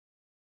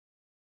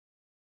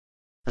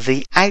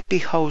The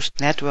IPHost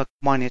Network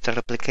Monitor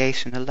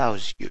application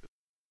allows you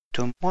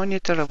to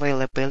monitor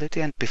availability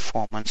and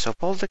performance of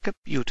all the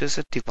computers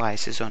and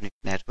devices on your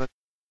network,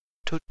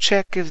 to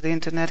check if the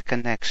internet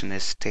connection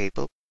is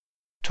stable,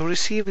 to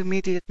receive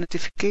immediate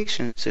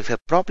notifications if a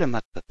problem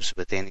occurs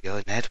within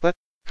your network,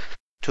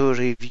 to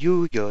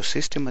review your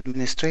system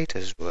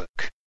administrator's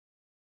work.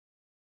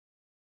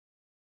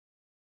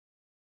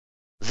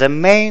 The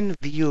main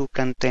view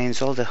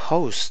contains all the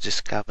hosts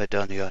discovered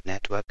on your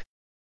network.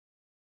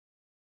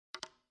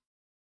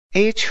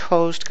 Each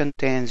host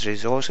contains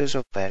resources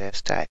of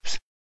various types.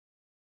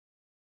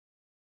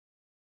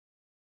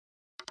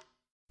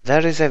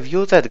 There is a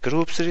view that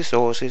groups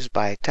resources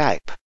by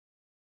type.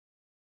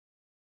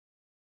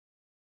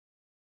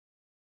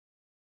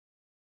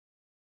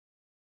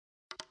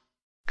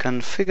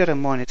 Configure a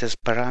monitor's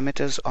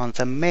parameters on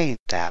the Main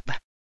tab.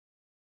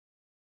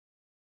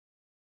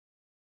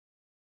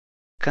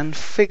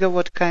 Configure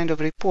what kind of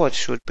reports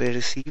should be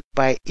received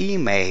by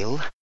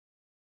email.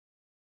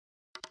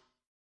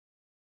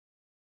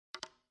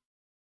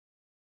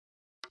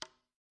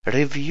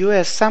 Review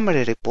a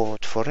summary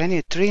report for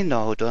any tree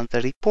node on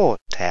the Report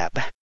tab.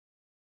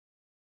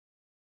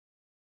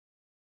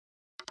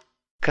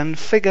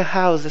 Configure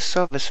how the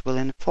service will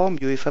inform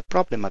you if a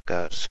problem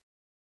occurs.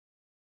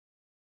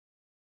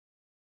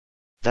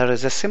 There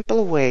is a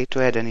simple way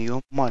to add a new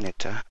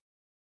monitor.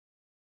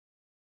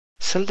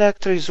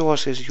 Select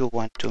resources you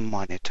want to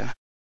monitor.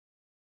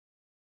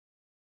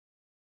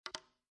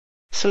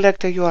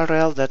 Select a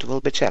URL that will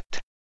be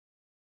checked.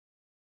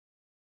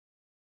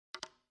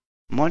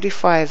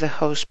 Modify the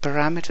host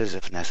parameters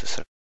if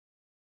necessary.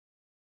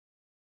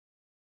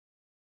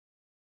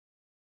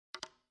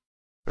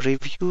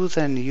 Review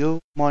the new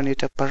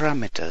monitor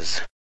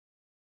parameters.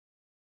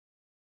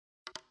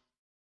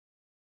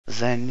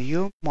 The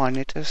new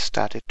monitor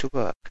started to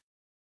work.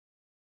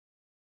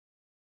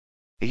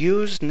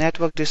 Use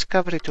Network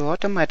Discovery to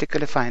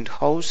automatically find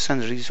hosts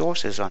and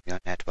resources on your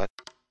network.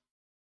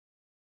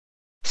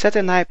 Set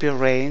an IP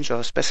range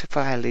or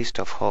specify a list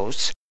of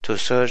hosts to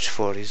search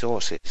for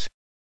resources.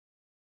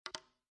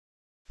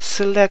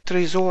 Select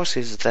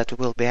resources that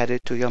will be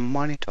added to your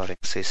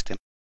monitoring system.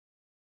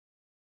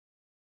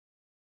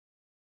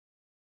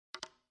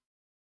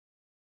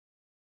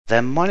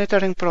 The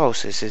monitoring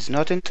process is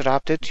not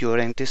interrupted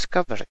during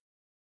discovery.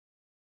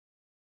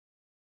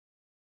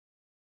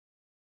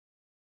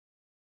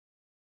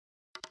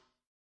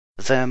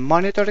 The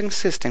monitoring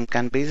system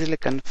can be easily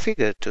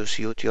configured to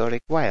suit your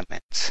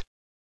requirements.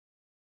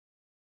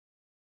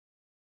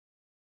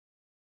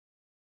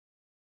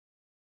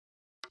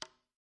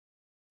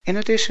 In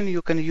addition,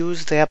 you can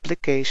use the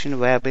application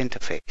web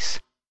interface.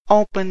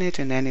 Open it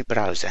in any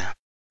browser.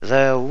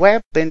 The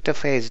web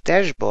interface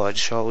dashboard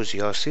shows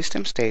your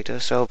system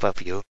status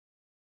overview.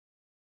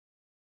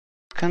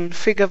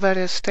 Configure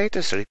various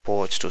status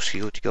reports to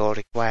suit your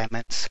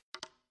requirements.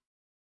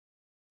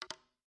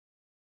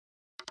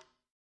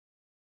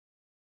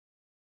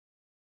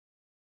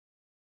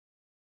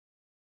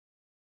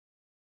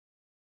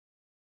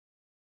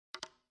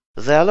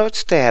 The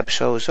Alerts tab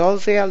shows all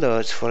the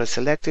alerts for a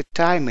selected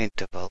time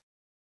interval.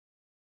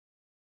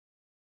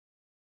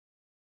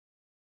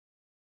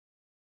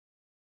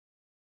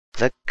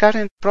 The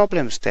Current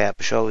Problems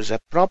tab shows a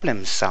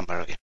problem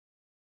summary.